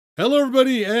Hello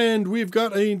everybody, and we've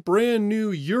got a brand new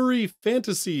Yuri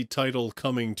fantasy title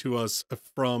coming to us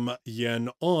from Yen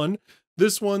On.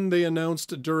 This one they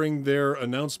announced during their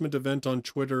announcement event on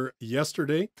Twitter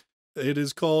yesterday. It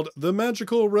is called The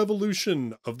Magical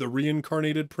Revolution of the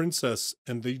Reincarnated Princess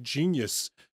and the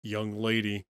Genius Young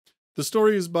Lady. The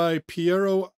story is by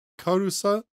Piero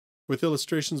Karasu, with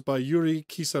illustrations by Yuri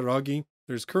Kisaragi.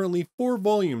 There's currently 4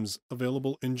 volumes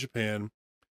available in Japan.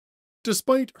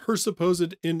 Despite her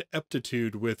supposed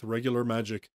ineptitude with regular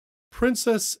magic,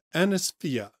 Princess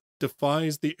Anisfia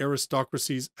defies the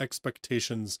aristocracy's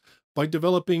expectations by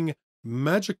developing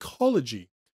magicology,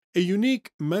 a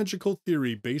unique magical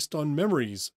theory based on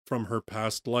memories from her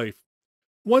past life.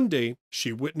 One day,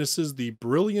 she witnesses the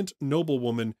brilliant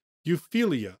noblewoman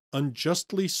Euphyllia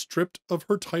unjustly stripped of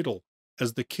her title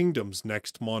as the kingdom's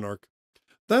next monarch.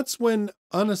 That's when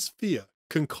Anisfia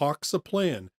concocts a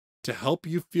plan to help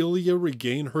Euphyllia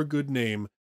regain her good name,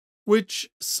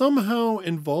 which somehow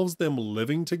involves them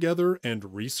living together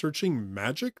and researching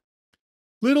magic.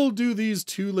 Little do these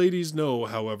two ladies know,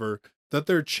 however, that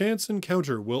their chance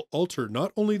encounter will alter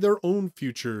not only their own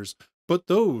futures, but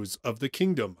those of the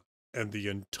kingdom and the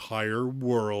entire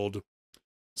world.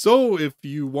 So, if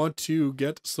you want to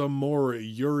get some more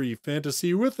Yuri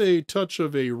fantasy with a touch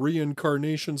of a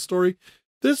reincarnation story,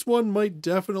 this one might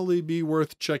definitely be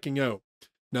worth checking out.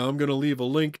 Now I'm going to leave a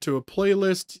link to a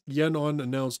playlist. Yen On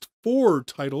announced 4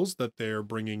 titles that they're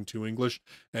bringing to English,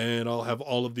 and I'll have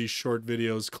all of these short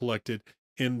videos collected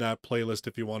in that playlist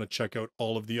if you want to check out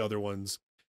all of the other ones.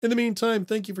 In the meantime,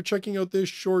 thank you for checking out this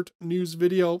short news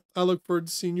video. I look forward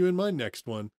to seeing you in my next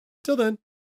one. Till then,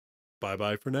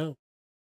 bye-bye for now.